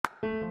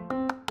Hi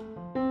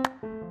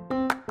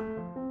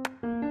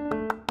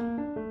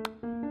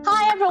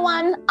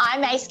everyone,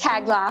 I'm Ace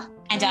Kagler.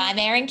 And I'm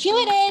Erin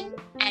Kewitt,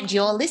 and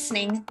you're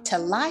listening to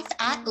Life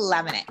at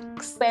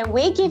Laminex, where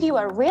we give you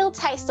a real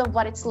taste of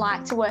what it's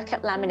like to work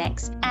at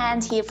Laminex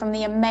and hear from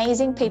the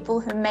amazing people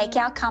who make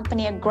our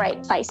company a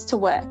great place to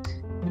work.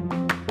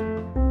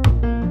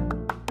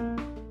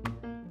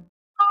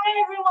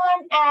 Hi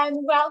everyone,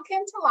 and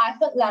welcome to Life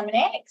at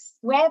Laminex.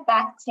 We're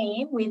back,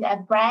 team, with a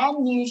brand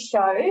new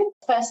show.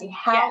 Firstly,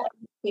 how are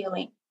you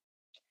feeling?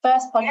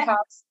 First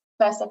podcast,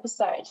 first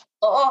episode.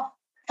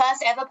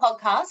 First ever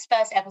podcast,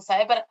 first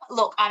episode. But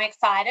look, I'm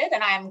excited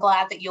and I am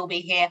glad that you'll be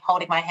here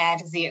holding my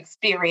hand as the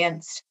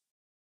experienced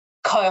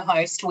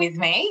co-host with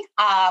me.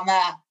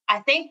 I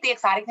think the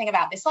exciting thing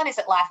about this one is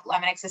that Life at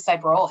Laminex is so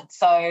broad.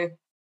 So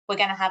we're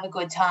going to have a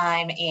good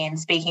time in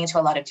speaking to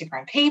a lot of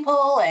different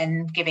people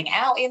and giving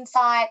our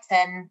insights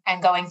and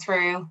going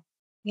through,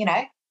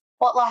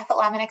 what Life at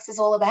Laminex is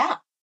all about.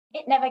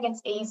 It never gets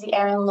easy,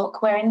 Erin.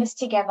 Look, we're in this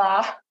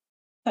together.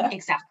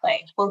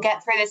 Exactly. We'll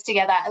get through this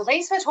together. At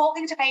least we're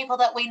talking to people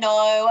that we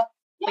know.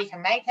 We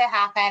can make it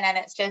happen, and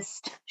it's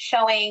just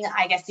showing,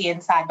 I guess, the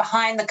inside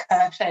behind the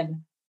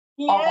curtain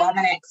of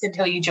Laminex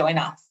until you join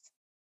us.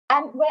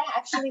 And we're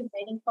actually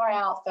waiting for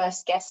our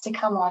first guest to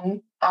come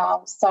on.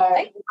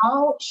 So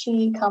while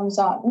she comes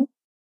on,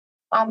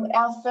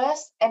 our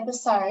first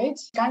episode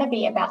is going to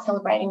be about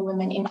celebrating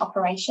women in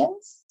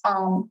operations,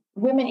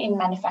 women in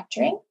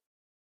manufacturing,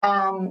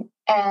 and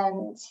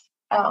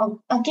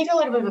I'll give you a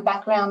little bit of a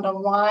background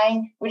on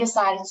why we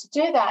decided to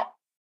do that.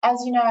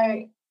 As you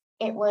know,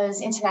 it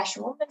was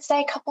International Women's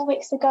Day a couple of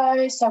weeks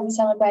ago, so we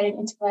celebrated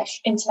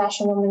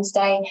International Women's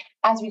Day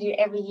as we do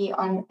every year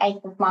on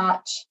 8th of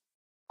March.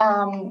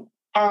 It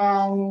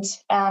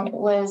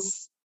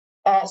was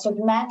so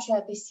the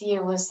mantra this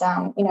year was,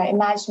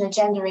 imagine a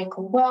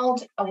gender-equal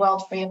world, a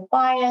world free of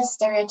bias,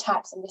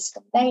 stereotypes and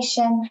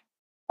discrimination,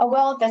 a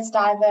world that's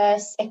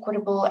diverse,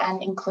 equitable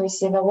and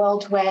inclusive, a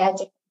world where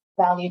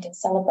valued and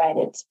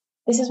celebrated.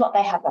 This is what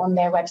they have on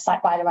their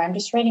website, by the way. I'm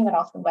just reading it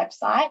off the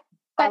website.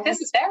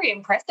 This is very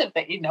impressive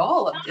that you know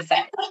all of this.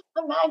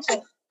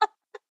 Imagine.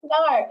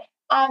 No,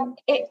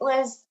 it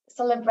was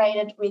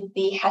celebrated with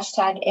the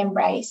hashtag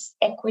Embrace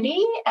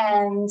Equity,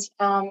 and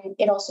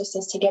it also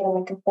says together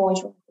we can forge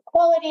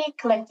equality,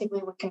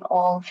 collectively we can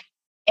all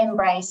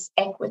embrace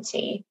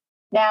equity.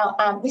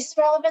 Now, this is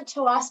relevant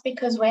to us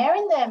because we're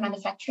in the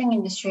manufacturing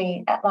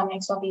industry at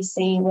Laminex.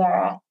 Obviously,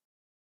 we're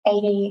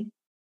 80,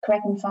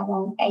 correct me if I'm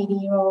wrong,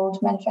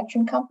 80-year-old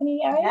manufacturing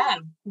company area. Yeah,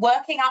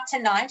 working up to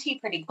 90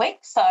 pretty quick.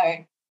 So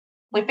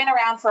we've been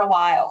around for a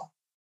while.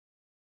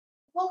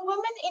 Well,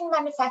 women in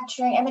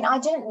manufacturing, I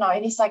didn't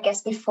know this, I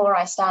guess, before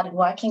I started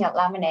working at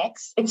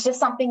Laminex. It's just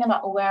something I'm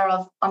not aware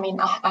of.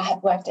 I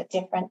had worked at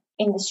different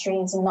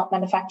industries and not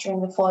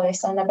manufacturing before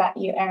this. I don't know about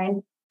you,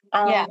 Erin.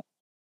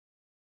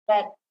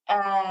 But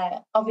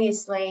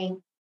obviously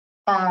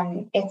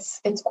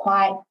it's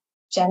quite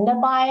gender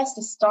biased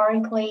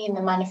historically in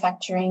the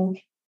manufacturing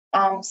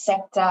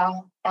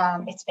sector.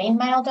 It's been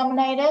male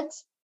dominated,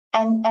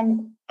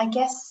 and I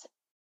guess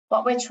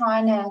what we're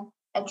trying to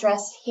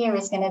address here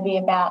is going to be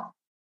about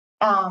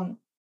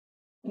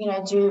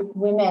do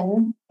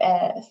women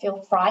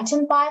feel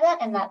frightened by that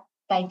and that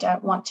they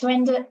don't want to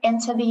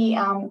enter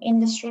the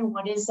industry?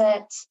 What is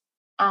it?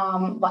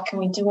 What can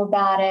we do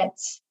about it?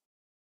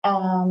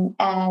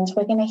 And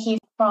we're going to hear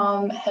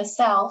from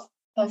herself,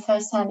 her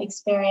first-hand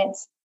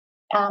experience.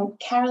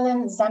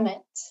 Carolyn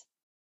Zammit,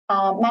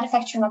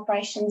 Manufacturing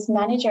Operations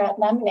Manager at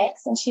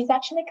Laminex, and she's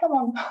actually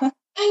come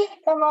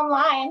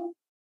online.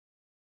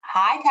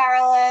 Hi,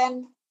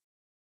 Carolyn.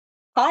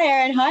 Hi,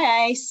 Erin.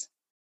 Hi, Ace.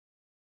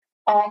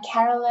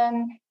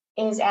 Carolyn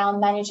is our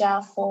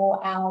manager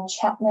for our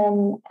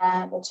Cheltenham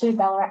and the 2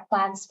 Ballarat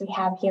plants we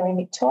have here in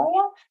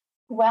Victoria.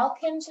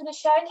 Welcome to the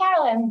show,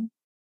 Carolyn.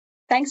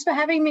 Thanks for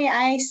having me,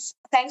 Ace.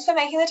 Thanks for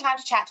making the time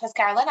to chat to us,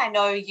 Carolyn. I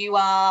know you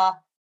are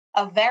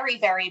a very,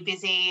 very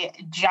busy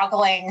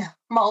juggling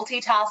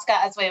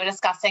multitasker, as we were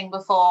discussing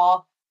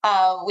before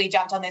we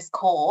jumped on this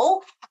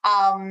call.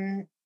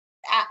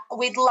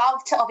 We'd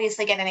love to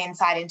obviously get an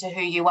insight into who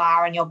you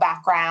are and your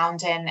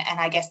background, and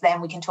I guess then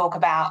we can talk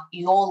about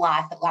your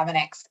life at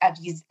Laminex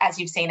as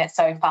you've seen it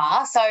so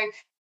far. So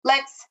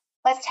let's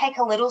take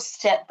a little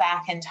step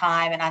back in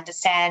time and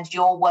understand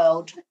your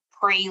world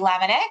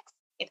pre-Laminex,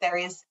 if there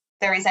is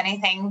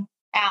anything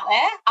out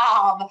there,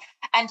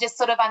 and just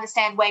sort of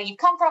understand where you've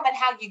come from and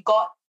how you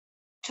got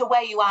to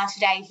where you are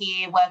today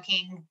here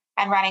working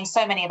and running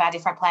so many of our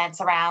different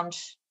plants around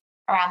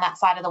that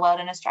side of the world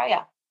in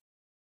Australia.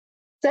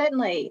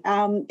 Certainly.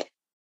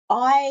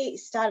 I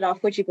started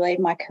off, would you believe,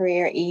 my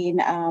career in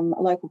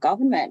local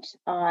government.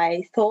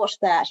 I thought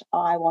that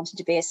I wanted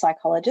to be a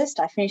psychologist.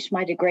 I finished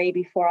my degree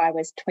before I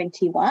was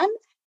 21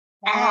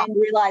 and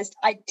realised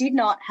I did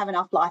not have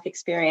enough life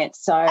experience.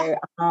 So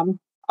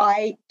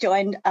I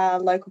joined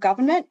local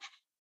government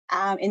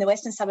in the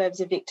western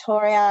suburbs of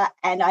Victoria,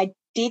 and I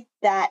did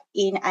that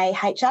in a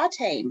HR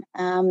team,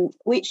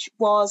 which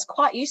was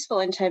quite useful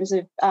in terms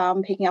of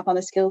picking up on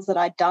the skills that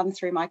I'd done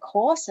through my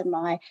course and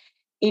my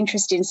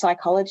interest in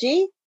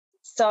psychology.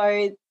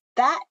 So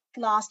that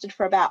lasted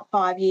for about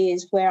 5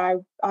 years,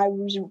 where I'd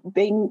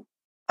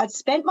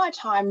spent my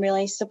time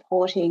really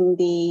supporting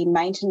the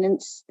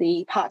maintenance,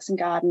 the parks and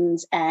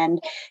gardens,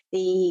 and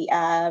the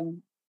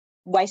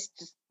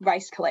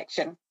waste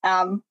collection,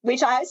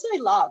 which I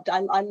absolutely loved.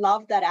 I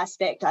loved that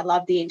aspect. I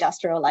loved the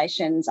industrial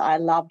relations. I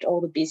loved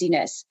all the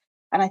busyness.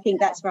 And I think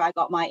that's where I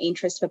got my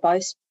interest for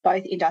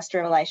both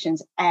industrial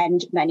relations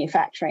and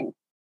manufacturing.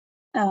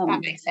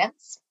 That makes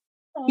sense.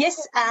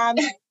 Yes.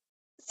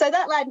 So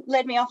that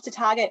led me off to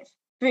target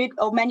food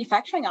or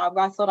manufacturing.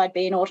 I thought I'd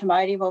be in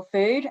automotive or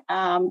food,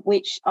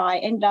 which I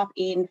ended up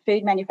in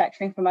food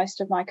manufacturing for most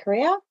of my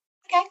career.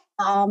 Okay.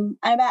 And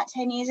about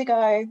 10 years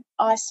ago,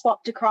 I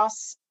swapped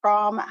across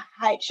from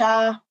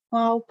HR,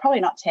 well, probably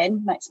not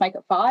 10, let's make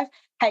it 5,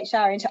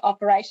 HR into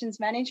operations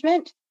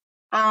management.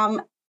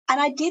 And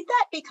I did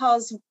that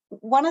because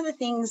one of the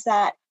things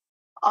that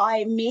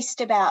I missed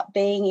about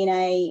being in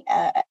an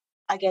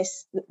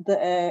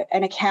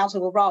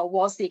accountable role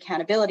was the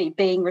accountability,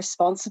 being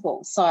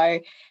responsible. So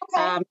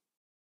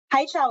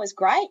HR was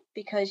great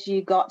because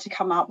you got to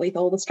come up with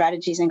all the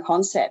strategies and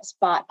concepts,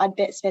 but I'd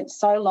spent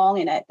so long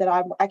in it that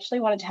I actually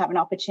wanted to have an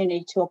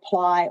opportunity to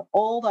apply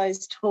all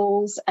those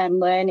tools and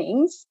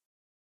learnings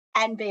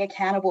and be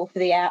accountable for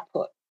the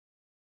output.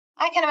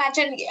 I can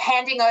imagine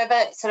handing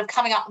over, sort of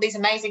coming up with these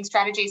amazing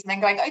strategies and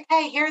then going,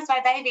 okay, here's my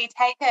baby,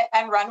 take it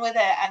and run with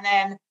it, and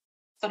then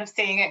sort of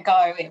seeing it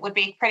go. It would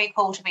be pretty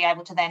cool to be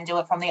able to then do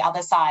it from the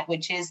other side,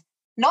 which is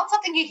not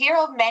something you hear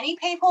of many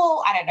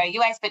people. I don't know,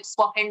 you, Ace, but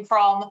swapping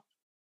from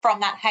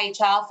that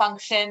HR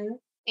function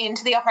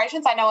into the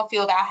operations. I know a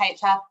few of our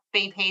HR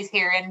VPs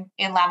here in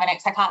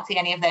Laminex. I can't see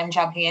any of them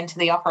jumping into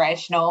the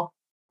operational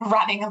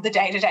running of the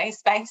day-to-day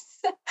space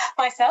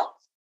myself.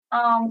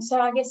 So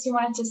I guess you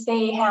wanted to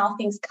see how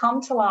things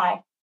come to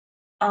life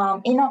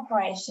in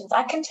operations.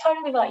 I can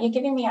totally, like, you're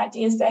giving me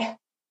ideas there.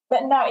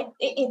 But no,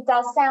 it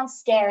does sound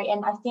scary,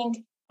 and I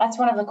think that's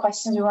one of the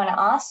questions we want to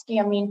ask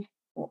you. I mean,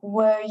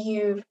 were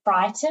you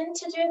frightened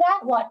to do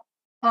that?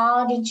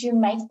 How did you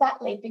make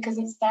that leap? Because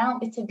it's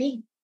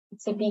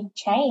a big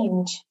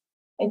change.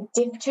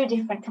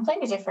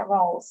 Completely different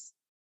roles.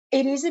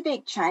 It is a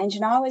big change,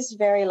 and I was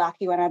very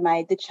lucky when I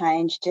made the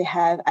change to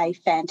have a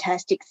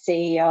fantastic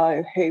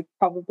CEO who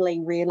probably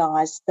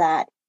realised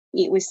that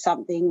it was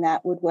something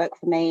that would work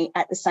for me.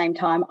 At the same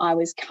time, I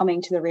was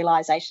coming to the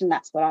realisation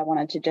that's what I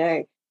wanted to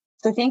do.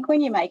 So I think when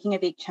you're making a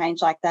big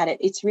change like that,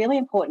 it's really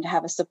important to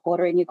have a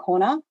supporter in your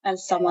corner and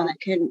someone that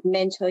can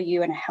mentor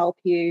you and help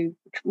you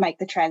make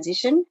the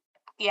transition.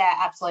 Yeah,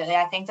 absolutely.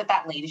 I think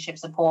that leadership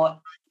support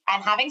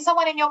and having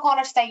someone in your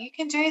corner to say, you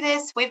can do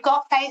this, we've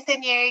got faith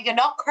in you, you're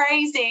not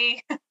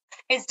crazy,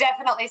 is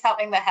definitely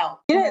something that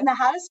helps. And the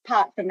hardest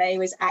part for me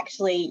was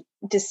actually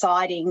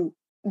deciding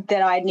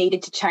that I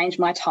needed to change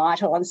my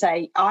title and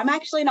say, I'm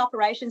actually an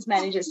operations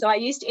manager. So I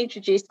used to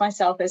introduce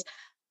myself as,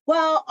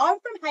 well, I'm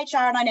from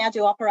HR and I now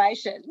do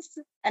operations,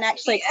 and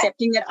actually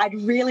accepting that I'd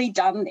really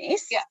done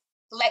this. Yeah,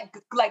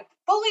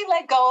 fully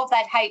let go of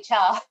that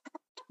HR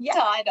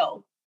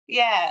title.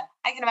 Yeah,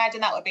 I can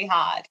imagine that would be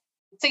hard.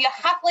 So you're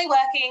happily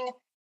working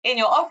in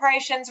your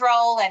operations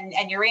role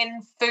and you're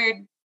in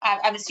food.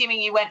 I'm assuming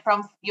you went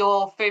from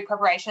your food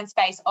preparation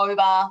space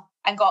over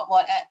and got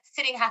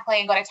sitting happily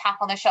and got a tap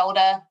on the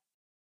shoulder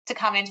to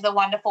come into the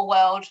wonderful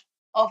world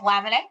of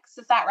Laminex.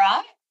 Is that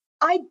right?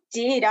 I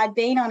did. I'd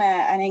been on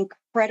an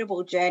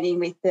incredible journey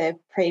with the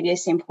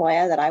previous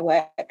employer that I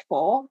worked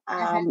for.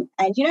 And,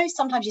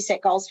 sometimes you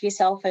set goals for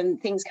yourself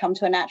and things come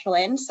to a natural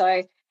end.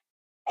 So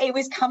it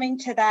was coming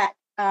to that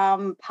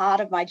part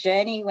of my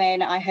journey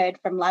when I heard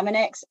from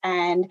Laminex,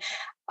 and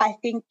I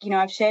think,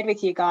 I've shared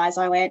with you guys,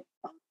 I went,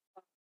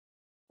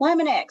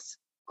 Laminex,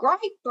 great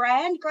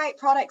brand, great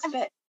products,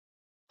 but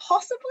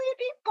possibly a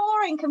bit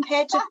boring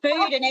compared to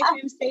food and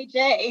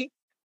FMCG.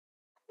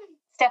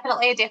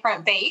 Definitely a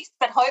different beast,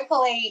 but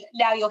hopefully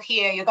now you're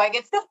here, you're going,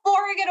 it's not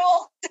boring at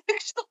all,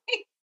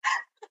 actually.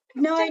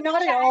 No,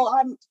 not at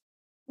all.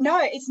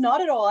 No, it's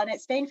not at all. And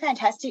it's been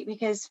fantastic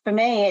because for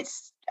me,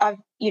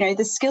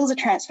 the skills are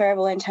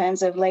transferable in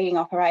terms of leading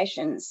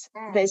operations.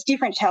 There's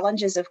different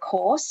challenges, of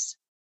course.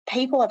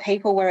 People are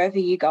people wherever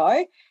you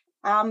go.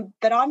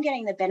 But I'm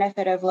getting the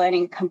benefit of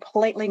learning a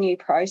completely new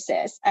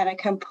process and a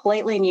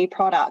completely new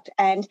product.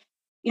 And,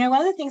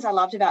 one of the things I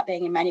loved about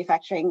being in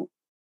manufacturing,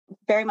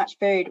 very much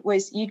food,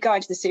 was you'd go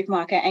into the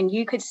supermarket and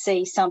you could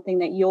see something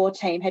that your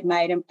team had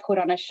made and put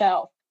on a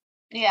shelf.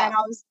 Yeah. And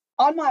I was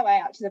on my way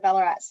out to the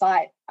Ballarat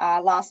site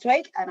last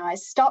week, and I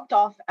stopped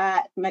off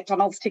at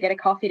McDonald's to get a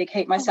coffee to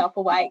keep myself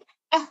awake.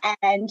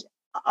 And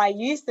I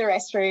used the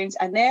restrooms,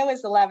 and there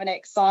was the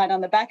Laminex sign on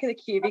the back of the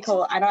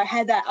cubicle, and I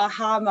had that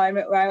aha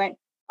moment where I went,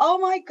 oh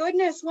my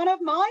goodness, one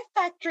of my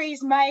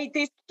factories made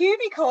this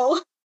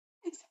cubicle.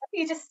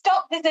 You just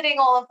stop visiting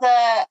all of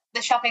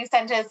the shopping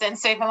centres and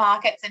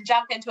supermarkets and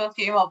jump into a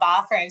few more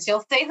bathrooms.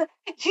 You'll see that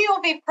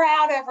you'll be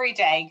proud every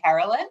day,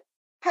 Carolyn.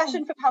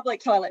 Passion for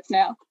public toilets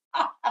now.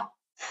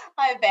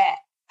 I bet.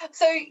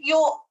 So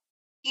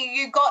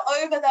you got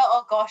over the,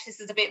 oh gosh, this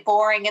is a bit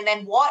boring, and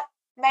then what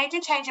made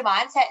you change your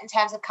mindset in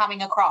terms of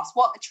coming across?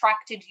 What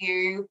attracted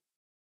you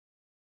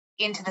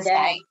into the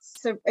States?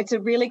 So it's a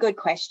really good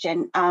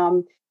question.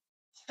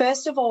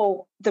 First of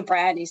all, the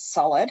brand is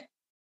solid,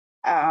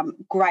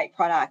 great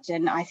product,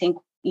 and I think,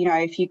 you know,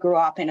 if you grew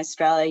up in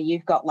Australia,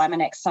 you've got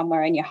Laminex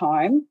somewhere in your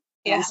home.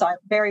 Yeah. And so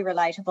very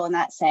relatable in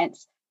that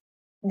sense.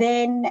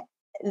 Then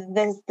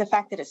there's the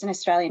fact that it's an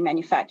Australian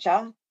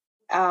manufacturer.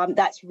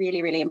 That's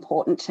really, really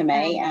important to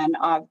me, and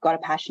I've got a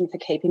passion for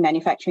keeping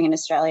manufacturing in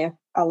Australia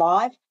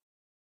alive.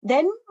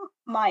 Then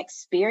my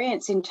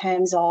experience in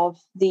terms of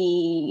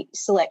the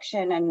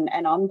selection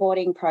and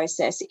onboarding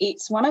process,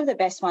 it's one of the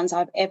best ones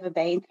I've ever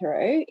been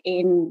through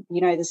in,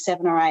 you know, the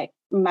 7 or 8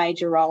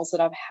 major roles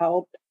that I've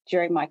held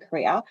during my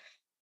career.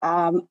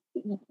 You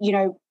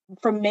know,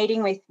 from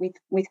meeting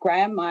with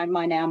Graham,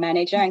 my now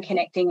manager, and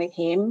connecting with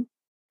him,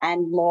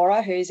 and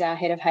Laura, who's our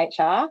head of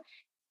HR,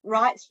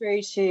 right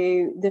through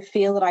to the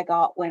feel that I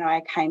got when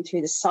I came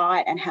through the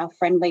site and how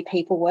friendly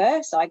people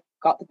were. So I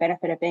got the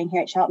benefit of being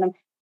here at Cheltenham.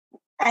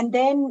 And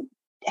then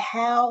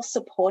how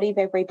supportive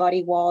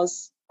everybody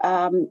was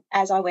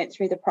as I went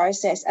through the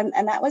process.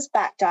 And that was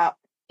backed up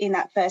in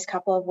that first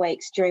couple of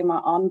weeks during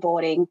my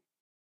onboarding.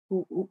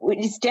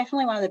 It's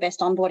definitely one of the best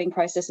onboarding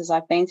processes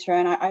I've been through,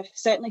 and I've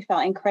certainly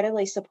felt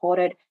incredibly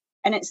supported.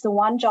 And it's the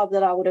one job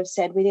that I would have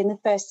said within the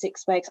first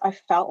 6 weeks, I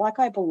felt like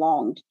I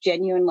belonged,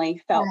 genuinely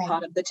felt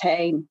part of the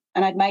team,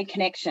 and I'd made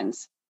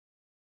connections.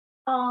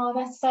 Oh,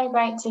 that's so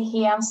great to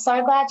hear. I'm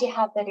so glad you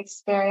had that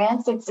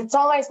experience. It's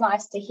always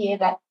nice to hear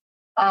that,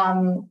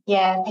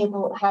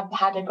 people have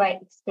had a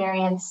great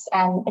experience,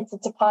 and it's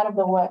a part of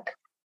the work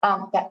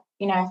that,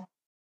 you know,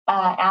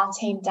 our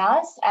team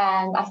does.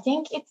 And I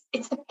think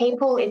it's the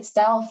people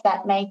itself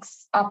that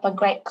makes up a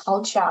great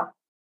culture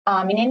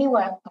in any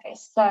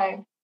workplace.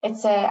 So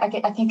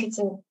I think it's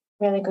a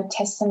really good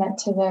testament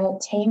to the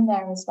team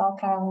there as well,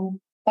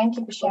 Carolyn. Thank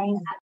you for sharing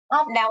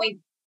that. Now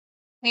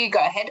you go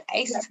ahead,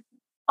 Ace.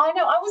 I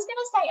know. I was going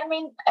to say, I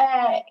mean,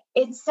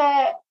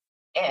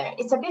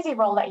 it's a busy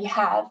role that you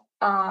have.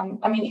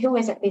 I mean, who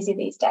isn't busy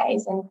these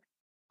days? And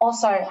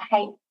also, I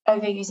hate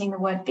overusing the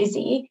word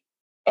busy.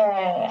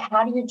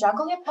 How do you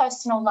juggle your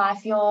personal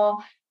life? You're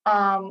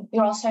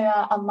also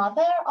a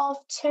mother of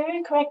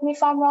 2. Correct me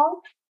if I'm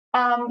wrong.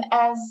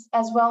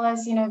 As well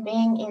as, you know,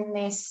 being in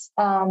this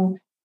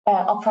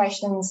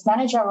operations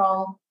manager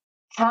role.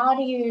 How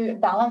do you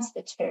balance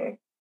the 2?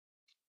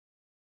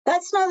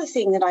 That's another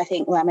thing that I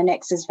think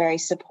Laminex is very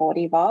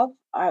supportive of.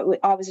 I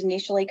was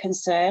initially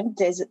concerned.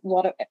 There's a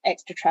lot of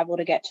extra travel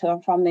to get to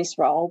and from this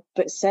role,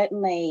 but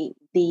certainly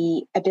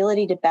the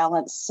ability to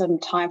balance some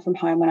time from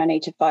home when I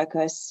need to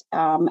focus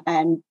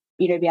and,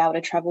 you know, be able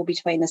to travel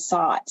between the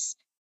sites.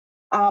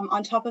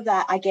 On top of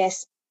that, I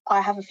guess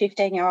I have a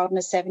 15-year-old and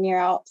a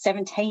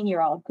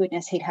 17-year-old.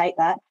 Goodness, he'd hate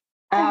that.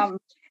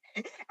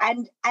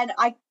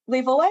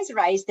 We've always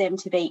raised them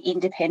to be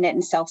independent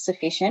and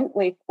self-sufficient.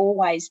 We've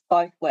always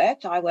both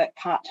worked. I worked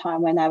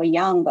part-time when they were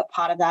young, but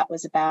part of that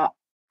was about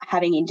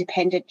having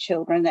independent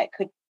children that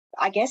could,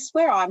 I guess,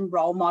 where I'm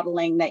role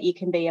modelling that you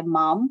can be a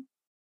mum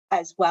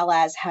as well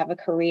as have a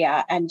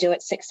career and do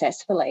it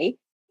successfully.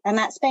 And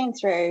that's been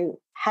through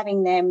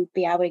having them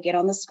be able to get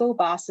on the school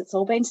bus. It's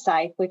all been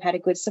safe. We've had a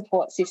good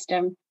support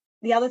system.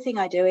 The other thing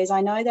I do is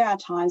I know there are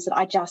times that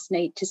I just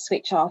need to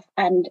switch off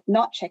and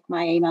not check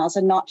my emails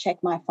and not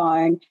check my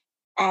phone.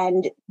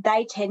 And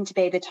they tend to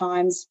be the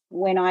times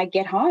when I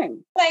get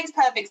home. Makes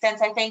perfect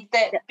sense. I think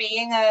that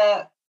being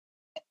a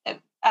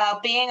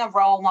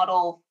role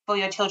model for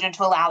your children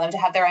to allow them to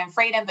have their own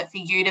freedom, but for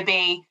you to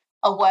be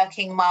a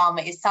working mum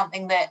is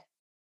something that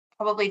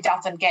probably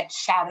doesn't get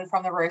shouted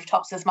from the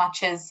rooftops as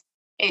much as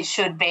it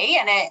should be.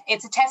 And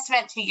it's a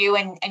testament to you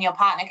and your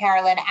partner,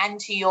 Carolyn, and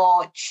to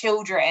your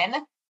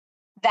children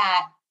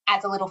that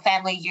as a little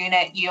family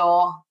unit,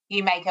 you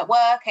make it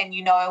work and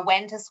you know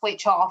when to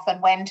switch off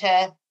and when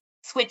to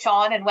switch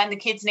on, and when the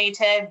kids need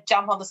to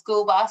jump on the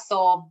school bus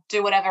or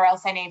do whatever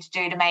else they need to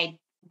do to make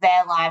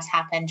their lives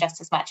happen just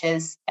as much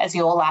as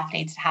your life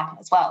needs to happen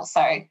as well.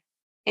 So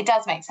it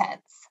does make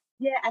sense.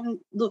 Yeah, and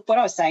look, what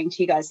I was saying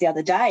to you guys the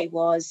other day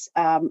was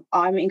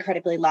I'm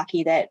incredibly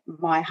lucky that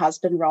my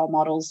husband role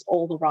models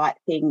all the right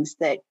things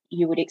that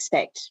you would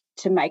expect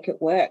to make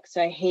it work.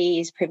 So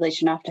he is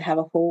privileged enough to have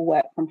a full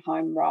work from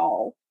home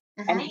role.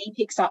 And he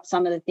picks up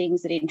some of the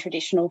things that in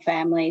traditional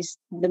families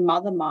the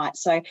mother might.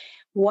 So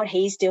what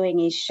he's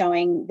doing is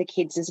showing the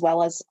kids as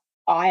well as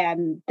I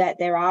am that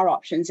there are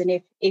options.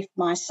 And if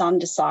my son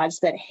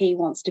decides that he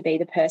wants to be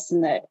the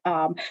person that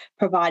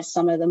provides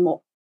some of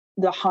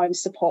the home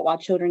support while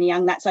children are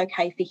young, that's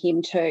okay for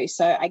him too.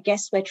 So I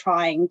guess we're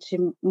trying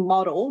to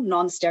model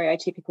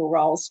non-stereotypical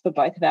roles for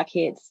both of our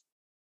kids.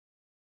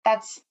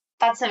 That's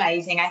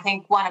amazing. I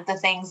think one of the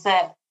things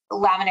that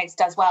Laminex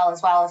does well,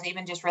 as well as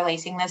even just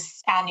releasing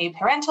our new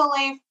parental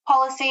leave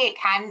policy,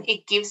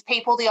 it gives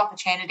people the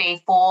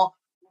opportunity for,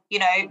 you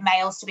know,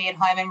 males to be at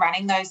home and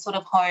running those sort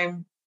of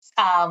home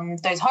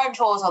those home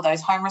chores or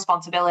those home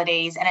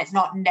responsibilities, and it's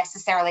not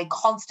necessarily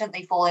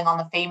constantly falling on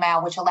the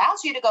female, which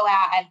allows you to go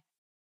out and,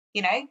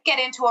 you know, get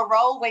into a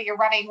role where you're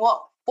running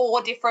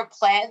 4 different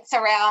plants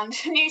around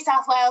New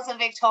South Wales and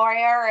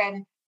Victoria,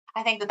 and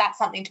I think that that's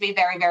something to be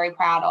very, very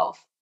proud of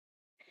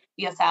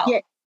yourself. Yeah.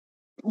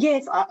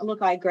 Yes,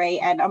 look, I agree.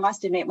 And I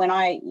must admit, when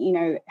I,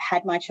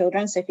 had my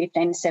children, so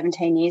 15 to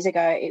 17 years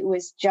ago, it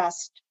was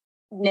just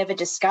never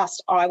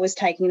discussed. I was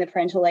taking the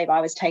parental leave, I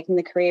was taking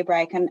the career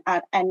break,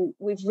 and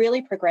we've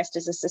really progressed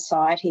as a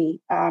society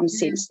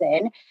since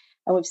then.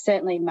 And we've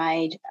certainly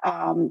made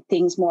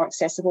things more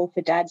accessible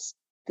for dads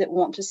that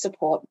want to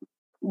support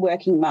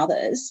working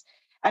mothers.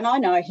 And I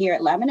know here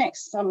at Laminex,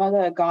 some of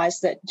the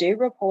guys that do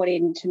report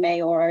in to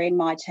me or are in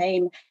my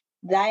team,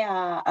 they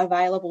are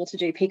available to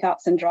do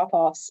pickups and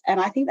drop-offs. And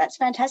I think that's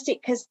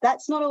fantastic, because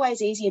that's not always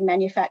easy in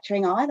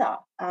manufacturing either,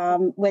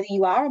 whether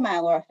you are a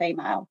male or a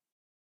female.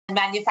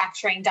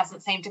 Manufacturing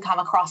doesn't seem to come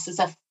across as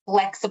a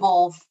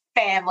flexible,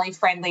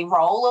 family-friendly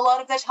role a lot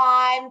of the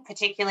time,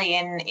 particularly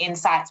in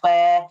sites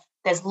where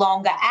there's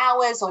longer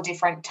hours or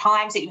different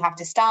times that you have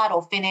to start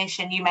or finish.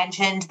 And you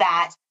mentioned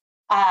that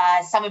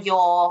some of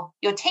your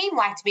team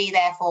like to be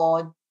there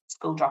for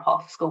school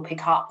drop-off, school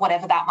pick-up,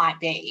 whatever that might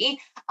be.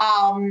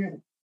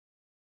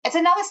 It's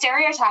another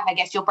stereotype, I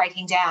guess, you're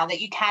breaking down,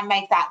 that you can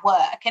make that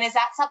work. And is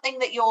that something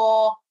that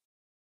you're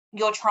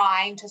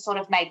trying to sort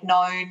of make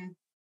known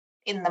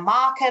in the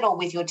market or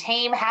with your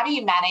team? How do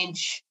you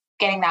manage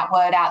getting that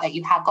word out that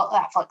you have got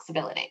that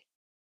flexibility?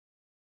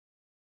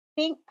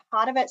 I think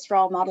part of it's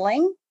role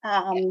modelling.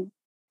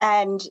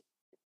 And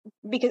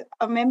because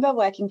I remember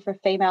working for a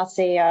female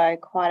CEO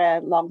quite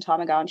a long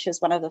time ago, and she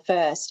was one of the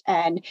first.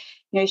 And,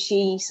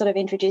 she sort of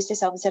introduced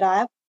herself and said,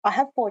 I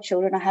have 4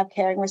 children, I have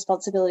caring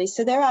responsibilities,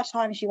 so there are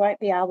times you won't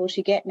be able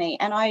to get me.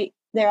 And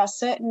there are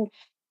certain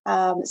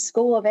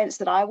school events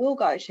that I will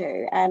go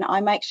to, and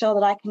I make sure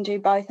that I can do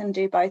both and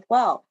do both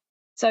well.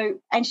 So,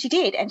 and she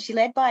did, and she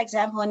led by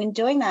example, and in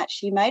doing that,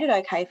 she made it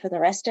okay for the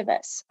rest of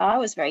us. I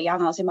was very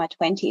young, I was in my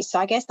 20s, so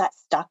I guess that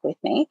stuck with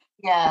me.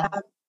 Yeah.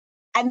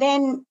 And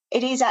then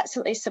it is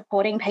absolutely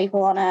supporting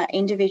people on an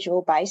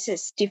individual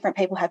basis. Different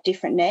people have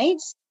different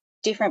needs.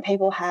 Different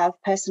people have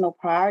personal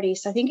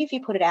priorities. So I think if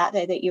you put it out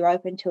there that you're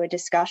open to a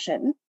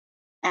discussion,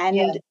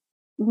 and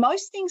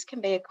most things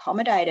can be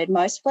accommodated,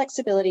 most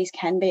flexibilities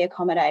can be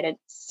accommodated.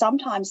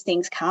 Sometimes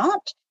things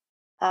can't,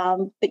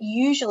 but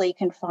usually you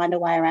can find a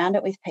way around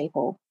it with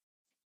people.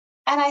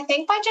 And I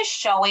think by just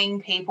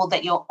showing people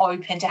that you're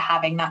open to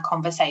having that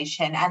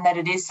conversation and that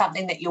it is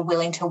something that you're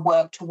willing to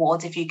work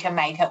towards if you can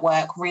make it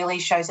work, really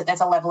shows that there's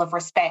a level of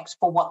respect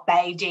for what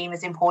they deem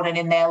as important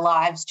in their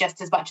lives,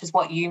 just as much as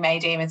what you may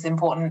deem as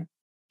important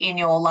in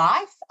your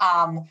life.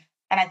 And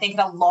I think in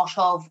a lot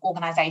of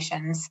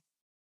organisations,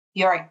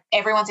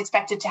 everyone's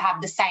expected to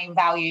have the same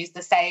values,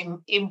 the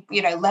same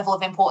level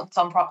of importance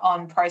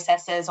on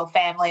processes or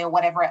family or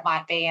whatever it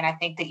might be. And I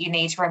think that you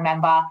need to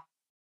remember,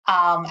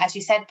 as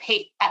you said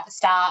at the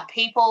start,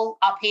 people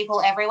are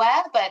people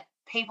everywhere, but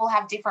people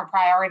have different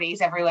priorities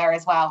everywhere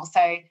as well.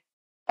 So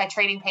by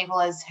treating people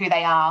as who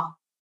they are,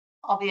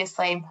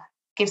 obviously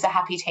gives a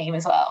happy team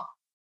as well.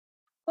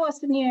 Of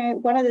course,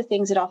 and one of the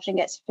things that often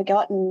gets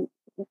forgotten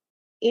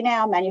in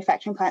our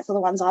manufacturing plants, or the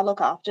ones I look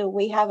after,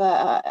 we have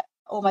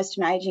almost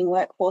an ageing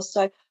workforce.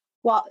 So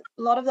while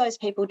a lot of those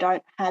people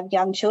don't have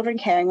young children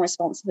caring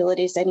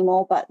responsibilities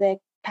anymore, but they're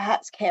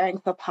perhaps caring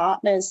for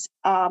partners,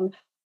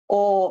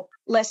 or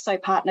less so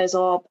partners,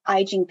 or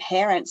ageing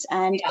parents,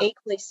 and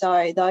equally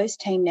so those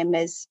team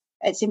members,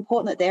 it's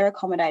important that they're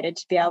accommodated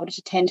to be able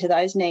to tend to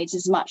those needs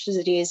as much as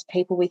it is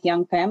people with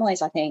young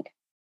families, I think.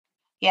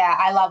 Yeah,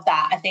 I love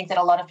that. I think that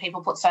a lot of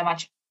people put so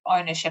much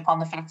ownership on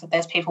the fact that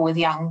there's people with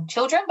young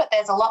children, but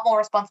there's a lot more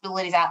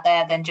responsibilities out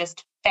there than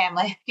just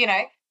family,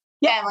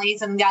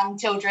 families and young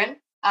children.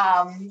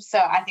 So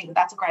I think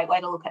that's a great way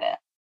to look at it.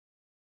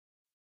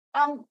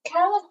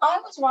 Carolyn,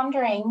 I was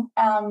wondering,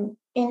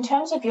 in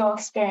terms of your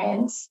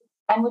experience,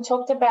 and we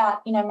talked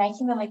about,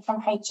 making the leap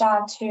from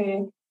HR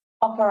to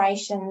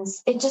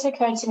operations. It just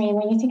occurred to me,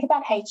 when you think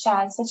about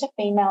HR, it's such a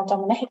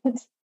female-dominated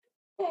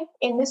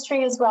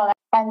industry as well.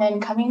 And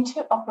then coming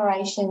to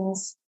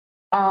operations,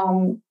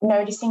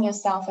 noticing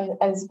yourself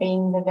as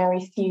being the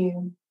very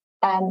few,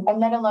 and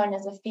let alone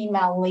as a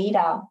female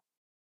leader.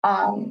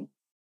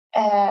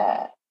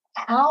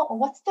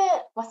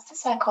 What's the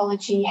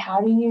psychology?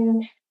 How do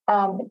you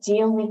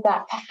deal with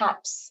that?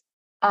 Perhaps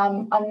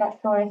I'm not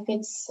sure if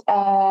it's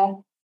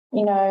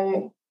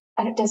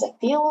does it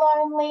feel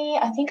lonely?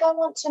 I think I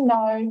want to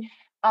know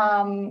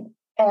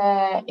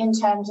in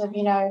terms of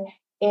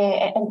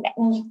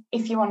and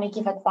if you want to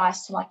give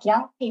advice to like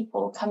young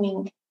people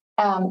coming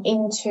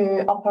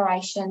into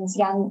operations,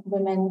 young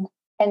women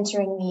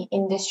entering the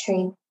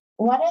industry,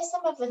 what are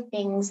some of the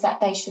things that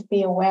they should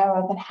be aware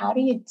of, and how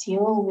do you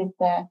deal with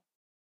the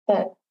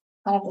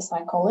kind of the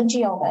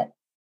psychology of it?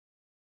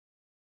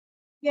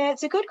 Yeah,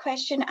 it's a good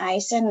question,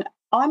 Ace, and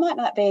I might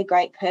not be a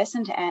great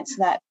person to answer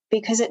that,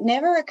 because it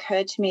never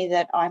occurred to me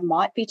that I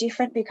might be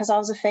different because I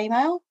was a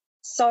female.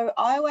 So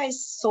I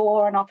always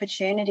saw an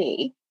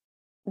opportunity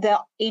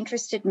that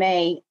interested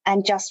me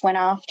and just went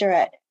after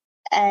it.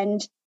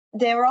 And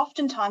there were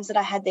often times that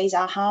I had these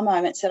aha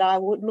moments that I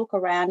would look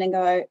around and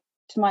go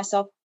to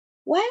myself,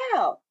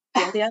 wow,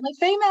 you're the only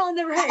female in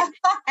the room.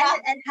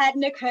 and it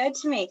hadn't occurred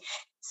to me.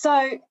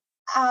 So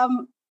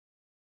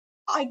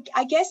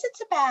I guess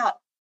it's about,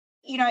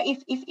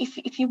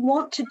 if you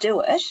want to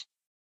do it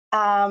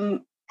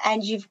and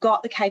you've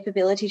got the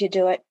capability to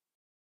do it,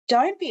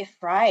 don't be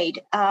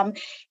afraid. I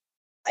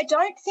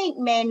don't think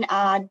men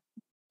are,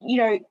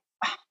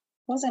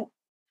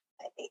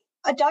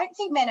 I don't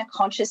think men are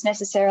conscious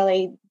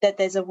necessarily that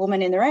there's a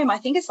woman in the room. I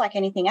think it's like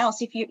anything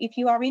else. If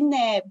you are in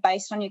there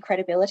based on your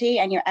credibility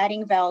and you're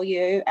adding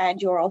value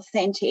and you're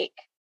authentic,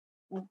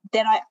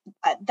 then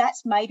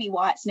that's maybe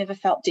why it's never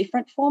felt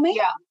different for me.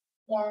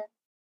 Yeah.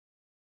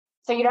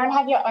 So you don't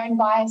have your own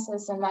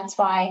biases, and that's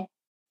why.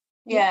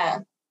 Yeah.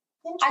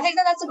 I think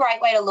that's a great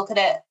way to look at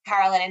it,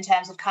 Carolyn, in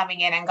terms of coming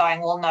in and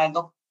going, well, no,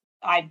 look,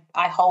 I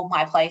hold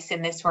my place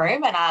in this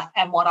room,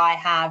 and what I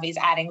have is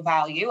adding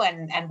value,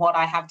 and what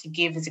I have to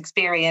give is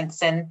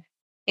experience and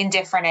in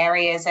different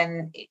areas.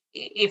 And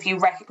if you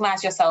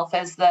recognise yourself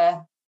as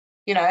the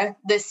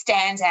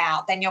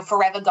standout, then you're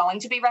forever going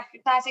to be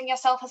recognising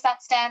yourself as that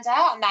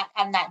standout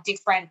and that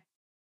different,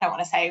 I don't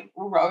want to say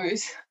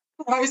rose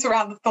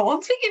around the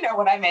thorns, but you know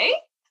what I mean.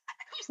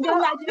 No,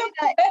 I do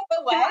that.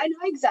 I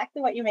know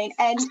exactly what you mean.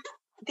 And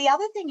the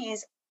other thing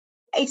is,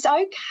 it's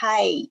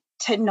okay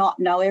to not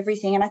know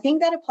everything, and I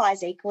think that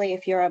applies equally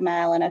if you're a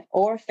male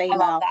or a female. I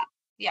love that.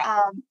 Yeah.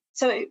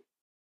 So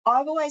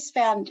I've always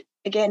found,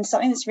 again,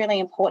 something that's really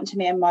important to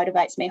me and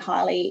motivates me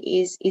highly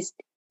is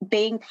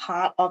being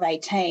part of a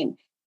team,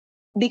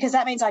 because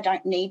that means I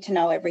don't need to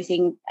know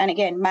everything. And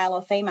again, male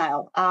or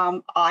female,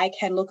 I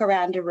can look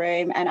around a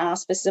room and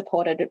ask for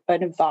support and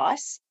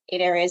advice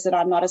in areas that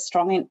I'm not as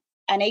strong in.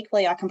 And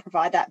equally, I can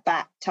provide that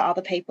back to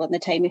other people in the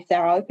team if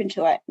they're open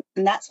to it.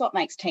 And that's what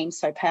makes teams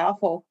so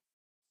powerful.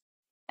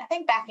 I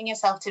think backing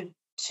yourself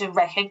to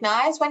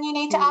recognise when you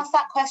need to ask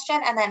that question,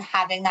 and then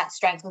having that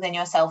strength within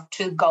yourself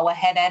to go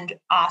ahead and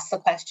ask the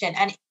question.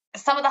 And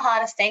some of the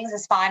hardest things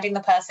is finding the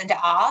person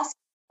to ask,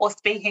 or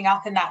speaking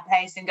up in that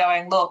case and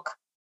going, look,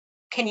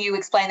 can you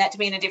explain that to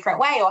me in a different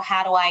way? Or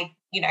how do I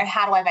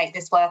make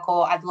this work?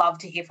 Or I'd love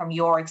to hear from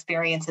your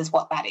experiences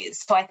what that is.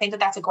 So I think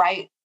that's a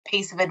great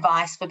piece of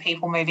advice for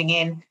people moving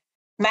in,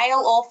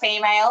 male or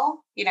female,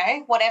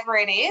 whatever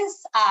it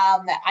is.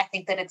 I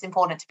think that it's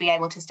important to be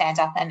able to stand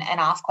up and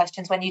ask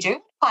questions when you do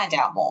find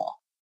out more.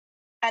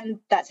 And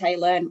that's how you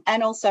learn.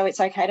 And also,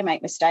 it's okay to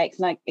make mistakes.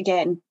 Like,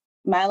 again,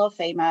 male or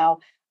female,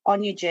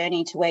 on your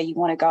journey to where you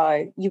want to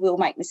go, you will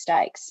make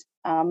mistakes.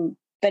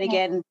 But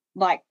again,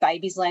 like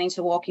babies learning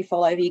to walk, you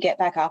fall over, you get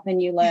back up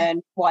and you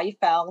learn why you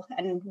fell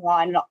and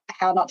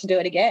how not to do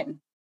it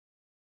again.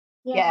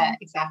 Yeah,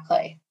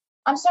 exactly.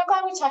 I'm so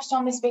glad we touched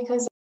on this,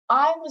 because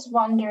I was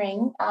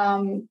wondering,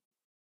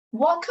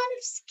 what kind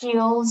of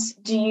skills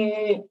do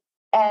you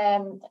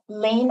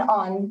lean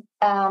on?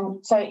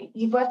 So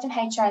you've worked in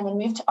HR and then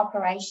moved to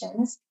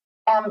operations.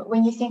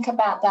 When you think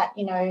about that,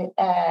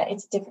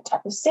 it's a different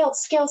type of skill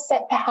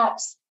set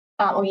perhaps,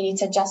 or you need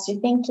to adjust your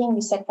thinking.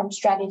 You said from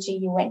strategy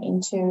you went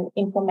into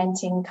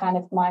implementing kind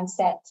of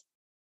mindset.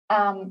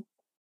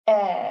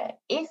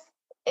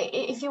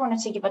 If you wanted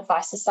to give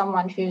advice to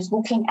someone who's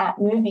looking at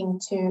moving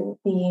to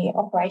the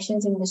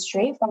operations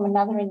industry from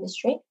another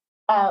industry,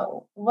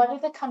 what are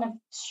the kind of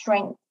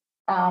strengths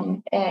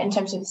in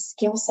terms of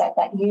skill set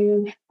that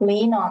you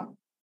lean on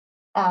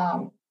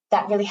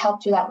that really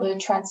helped you, that were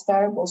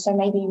transferable? So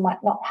maybe you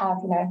might not have,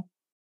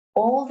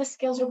 all the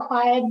skills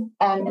required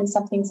and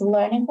something's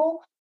learnable.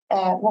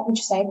 What would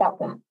you say about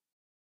that?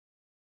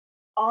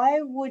 I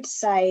would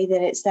say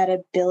that it's that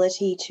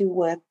ability to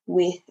work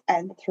with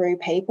and through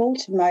people,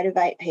 to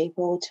motivate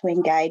people, to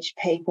engage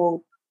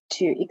people,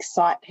 to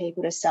excite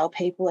people, to sell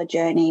people a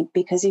journey.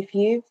 Because if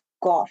you've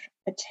got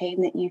a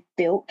team that you've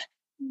built,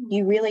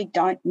 you really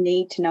don't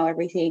need to know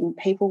everything.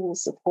 People will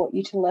support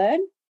you to learn.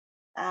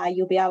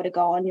 You'll be able to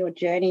go on your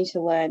journey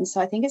to learn.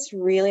 So I think it's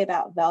really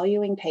about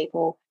valuing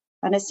people,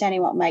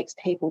 understanding what makes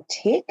people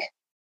tick,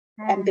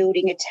 and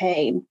building a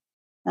team.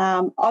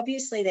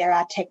 Obviously, there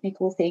are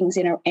technical things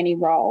in any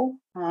role,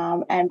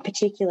 and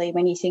particularly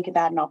when you think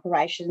about an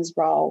operations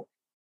role,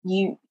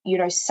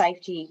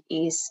 safety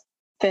is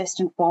first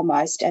and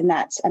foremost, and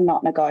that's a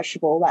not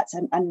negotiable. That's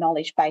a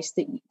knowledge base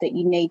that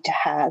you need to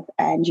have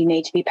and you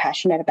need to be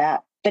passionate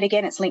about. But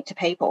again, it's linked to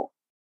people.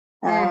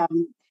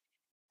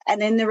 And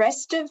then the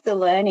rest of the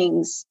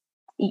learnings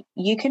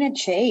you can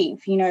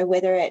achieve,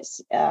 whether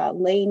it's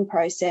lean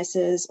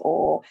processes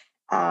or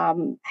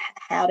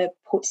how to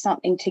put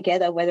something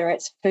together, whether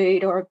it's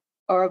food or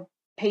a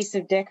piece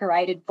of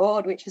decorated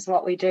board, which is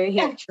what we do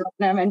here at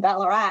Cheltenham and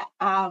Ballarat.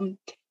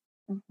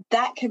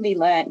 That can be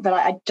learned, but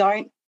I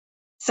don't.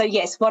 So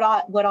yes, what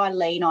I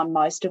lean on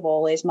most of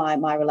all is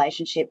my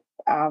relationship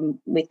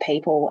with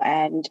people,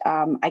 and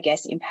I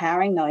guess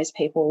empowering those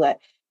people that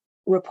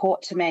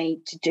report to me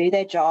to do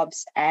their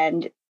jobs,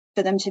 and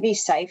for them to be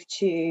safe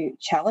to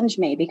challenge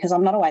me, because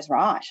I'm not always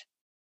right.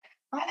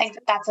 I think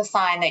that's a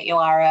sign that you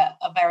are a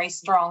very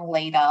strong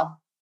leader,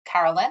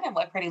 Carolyn, and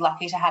we're pretty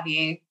lucky to have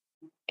you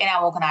in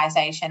our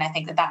organisation. I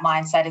think that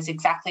mindset is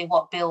exactly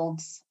what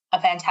builds a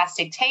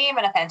fantastic team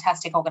and a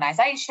fantastic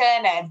organisation,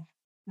 and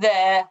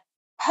the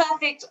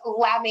perfect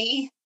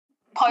Lammy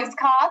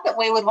postcard that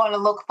we would want to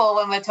look for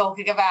when we're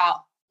talking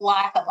about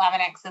life at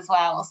Laminex as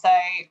well. So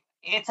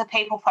it's a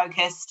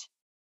people-focused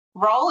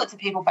role, it's a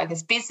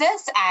people-focused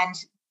business, and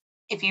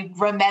if you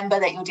remember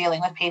that you're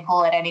dealing with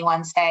people at any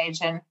one stage,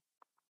 and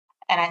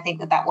I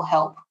think that will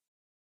help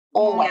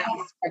always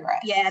progress.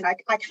 Yeah, and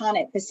I can't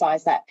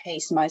emphasise that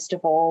piece most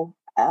of all.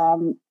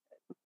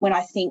 When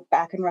I think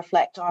back and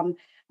reflect on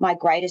my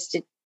greatest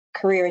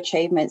career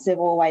achievements, they've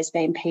always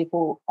been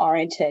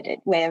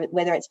people-oriented,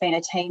 whether it's been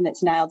a team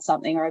that's nailed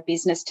something or a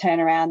business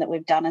turnaround that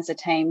we've done as a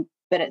team,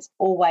 but it's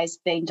always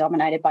been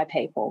dominated by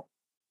people.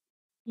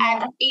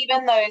 And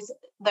even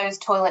those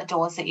toilet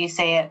doors that you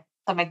see at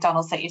the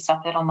McDonald's that you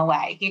stopped at on the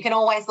way, you can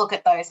always look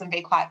at those and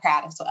be quite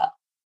proud as well.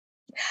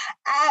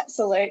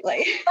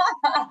 Absolutely.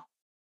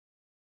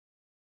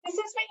 This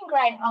has been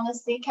great,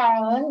 honestly,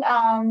 Carolyn.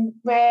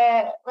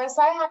 We're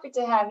so happy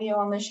to have you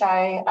on the show,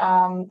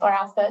 or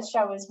our first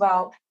show as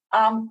well.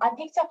 I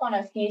picked up on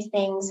a few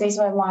things. These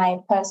were my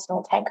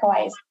personal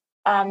takeaways.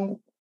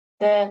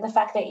 The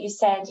fact that you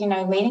said,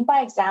 leading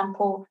by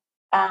example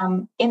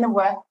in the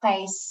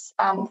workplace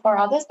for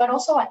others, but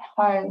also at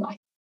home.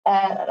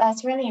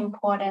 That's really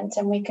important,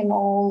 and we can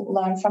all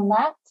learn from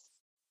that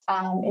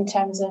in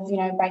terms of,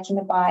 breaking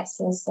the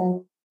biases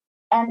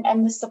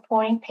and the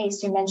supporting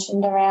piece you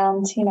mentioned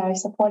around,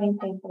 supporting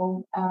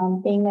people,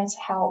 being there to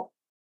help,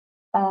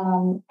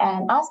 and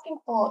asking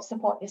for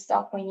support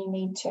yourself when you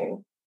need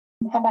to.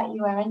 How about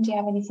you, Erin? Do you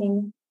have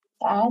anything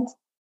to add?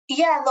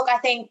 Yeah, look, I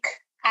think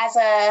as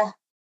a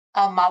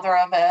mother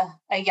of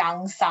a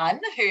young son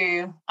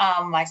who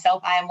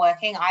myself, I am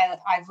working,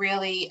 I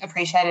really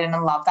appreciated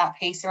and love that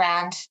piece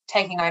around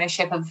taking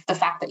ownership of the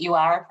fact that you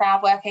are a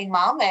proud working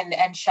mum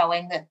and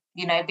showing that,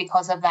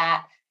 because of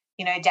that,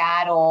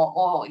 dad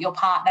or your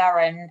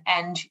partner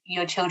and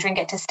your children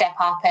get to step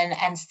up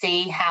and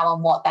see how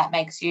and what that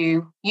makes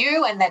you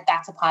and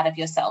that's a part of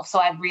yourself. So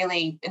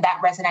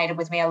that resonated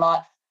with me a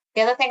lot.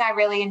 The other thing I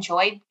really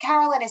enjoyed,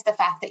 Carolyn, is the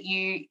fact that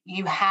you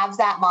have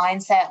that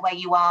mindset where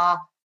you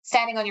are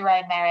standing on your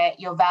own merit,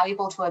 you're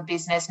valuable to a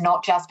business,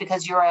 not just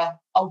because you're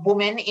a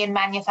woman in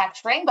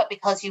manufacturing, but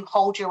because you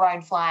hold your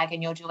own flag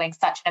and you're doing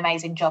such an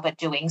amazing job at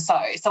doing so.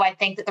 So I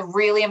think that the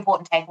really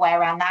important takeaway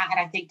around that, and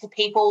I think to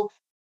people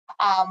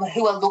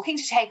who are looking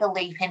to take a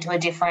leap into a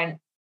different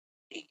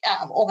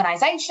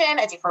organisation,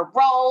 a different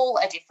role,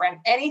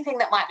 anything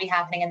that might be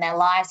happening in their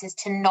lives, is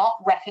to not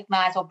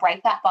recognise or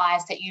break that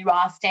bias that you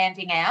are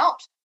standing out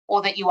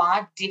or that you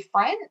are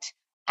different,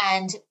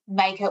 and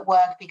make it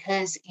work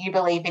because you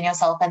believe in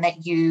yourself and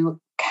that you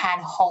can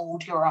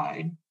hold your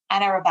own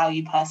and are a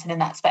valued person in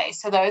that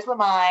space. So those were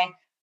my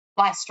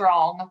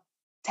strong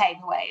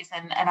takeaways,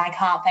 and I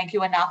can't thank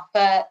you enough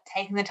for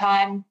taking the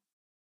time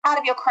out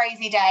of your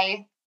crazy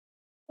day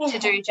to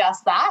do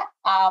just that.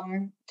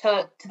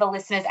 To the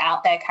listeners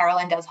out there,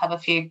 Carolyn does have a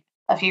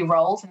few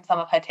roles in some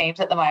of her teams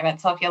at the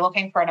moment. So if you're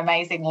looking for an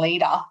amazing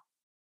leader,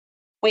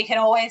 we can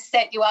always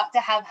set you up to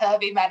have her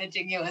be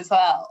managing you as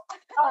well.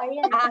 Oh,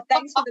 yeah.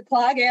 Thanks for the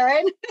plug,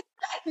 Erin.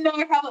 No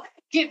problem.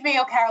 Give me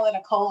or Carolyn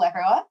a call,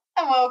 everyone,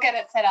 and we'll get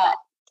it set up.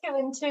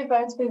 Killing two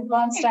birds with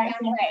one stone.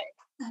 Exactly.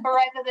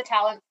 Forever the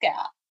talent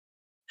scout.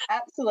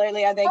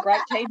 Absolutely. Are they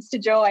great teams to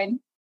join?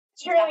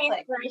 It's really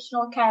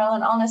inspirational,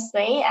 Carolyn,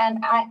 honestly,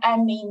 and I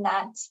mean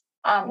that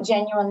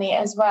genuinely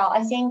as well.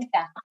 I think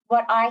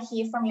what I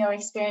hear from your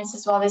experience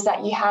as well is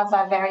that you have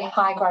a very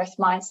high growth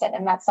mindset,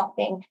 and that's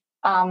something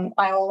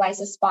I always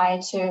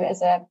aspire to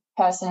as a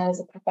person and as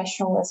a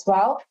professional as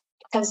well,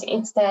 because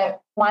it's the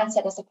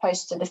mindset as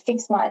opposed to the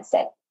fixed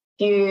mindset.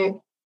 If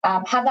you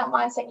have that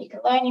mindset, you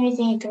can learn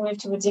anything, you can move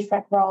to a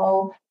different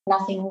role,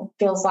 nothing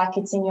feels like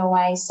it's in your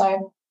way.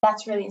 So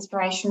that's really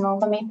inspirational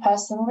for me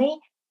personally.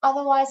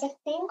 Otherwise, I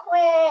think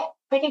we're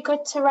pretty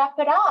good to wrap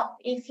it up.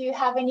 If you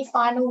have any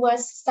final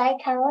words to say,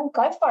 Carolyn,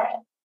 go for it.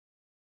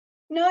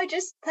 No,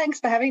 just thanks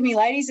for having me,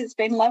 ladies. It's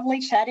been lovely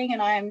chatting, and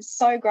I am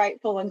so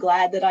grateful and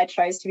glad that I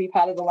chose to be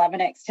part of the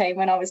Laminex team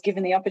when I was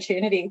given the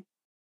opportunity.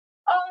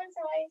 Oh, it's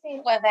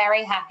amazing. We're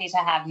very happy to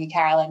have you,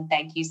 Carolyn.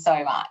 Thank you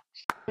so much.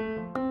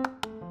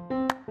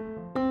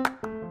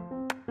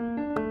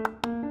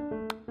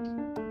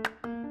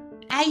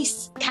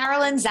 Ace,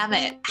 Carolyn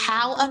Zammit,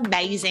 how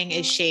amazing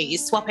is she?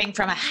 Swapping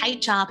from a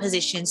HR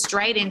position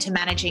straight into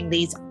managing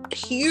these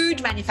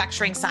huge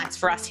manufacturing sites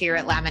for us here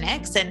at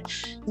Laminex, and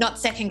not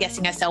second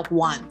guessing herself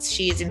once.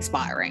 She is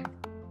inspiring.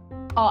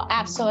 Oh,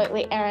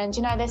 absolutely, Erin.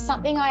 You know, there's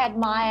something I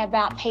admire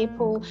about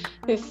people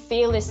who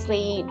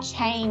fearlessly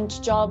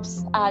change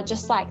jobs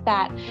just like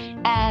that,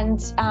 and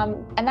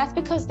that's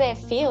because they're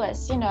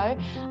fearless.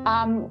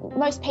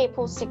 Most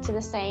people stick to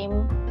the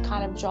same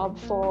kind of job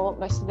for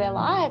most of their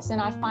lives,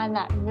 and I find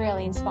that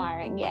really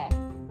inspiring. Yeah.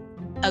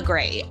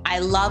 Agree. I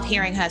love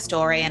hearing her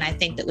story, and I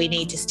think that we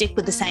need to stick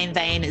with the same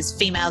vein as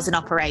females in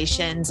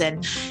operations.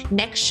 And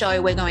next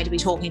show, we're going to be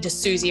talking to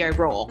Susie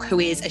O'Rourke, who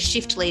is a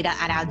shift leader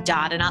at our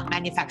Dardanup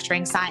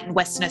manufacturing site in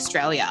Western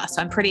Australia.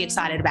 So I'm pretty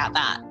excited about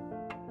that.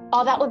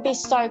 Oh, that would be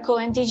so cool.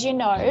 And did you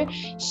know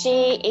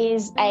she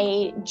is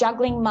a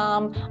juggling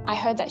mum? I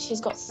heard that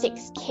she's got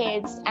 6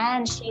 kids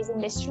and she's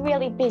in this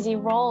really busy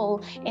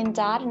role in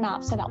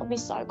Dardanup. So that would be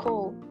so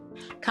cool.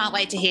 Can't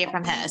wait to hear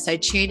from her. So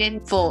tune in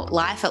for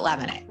Life at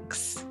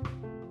Laminex.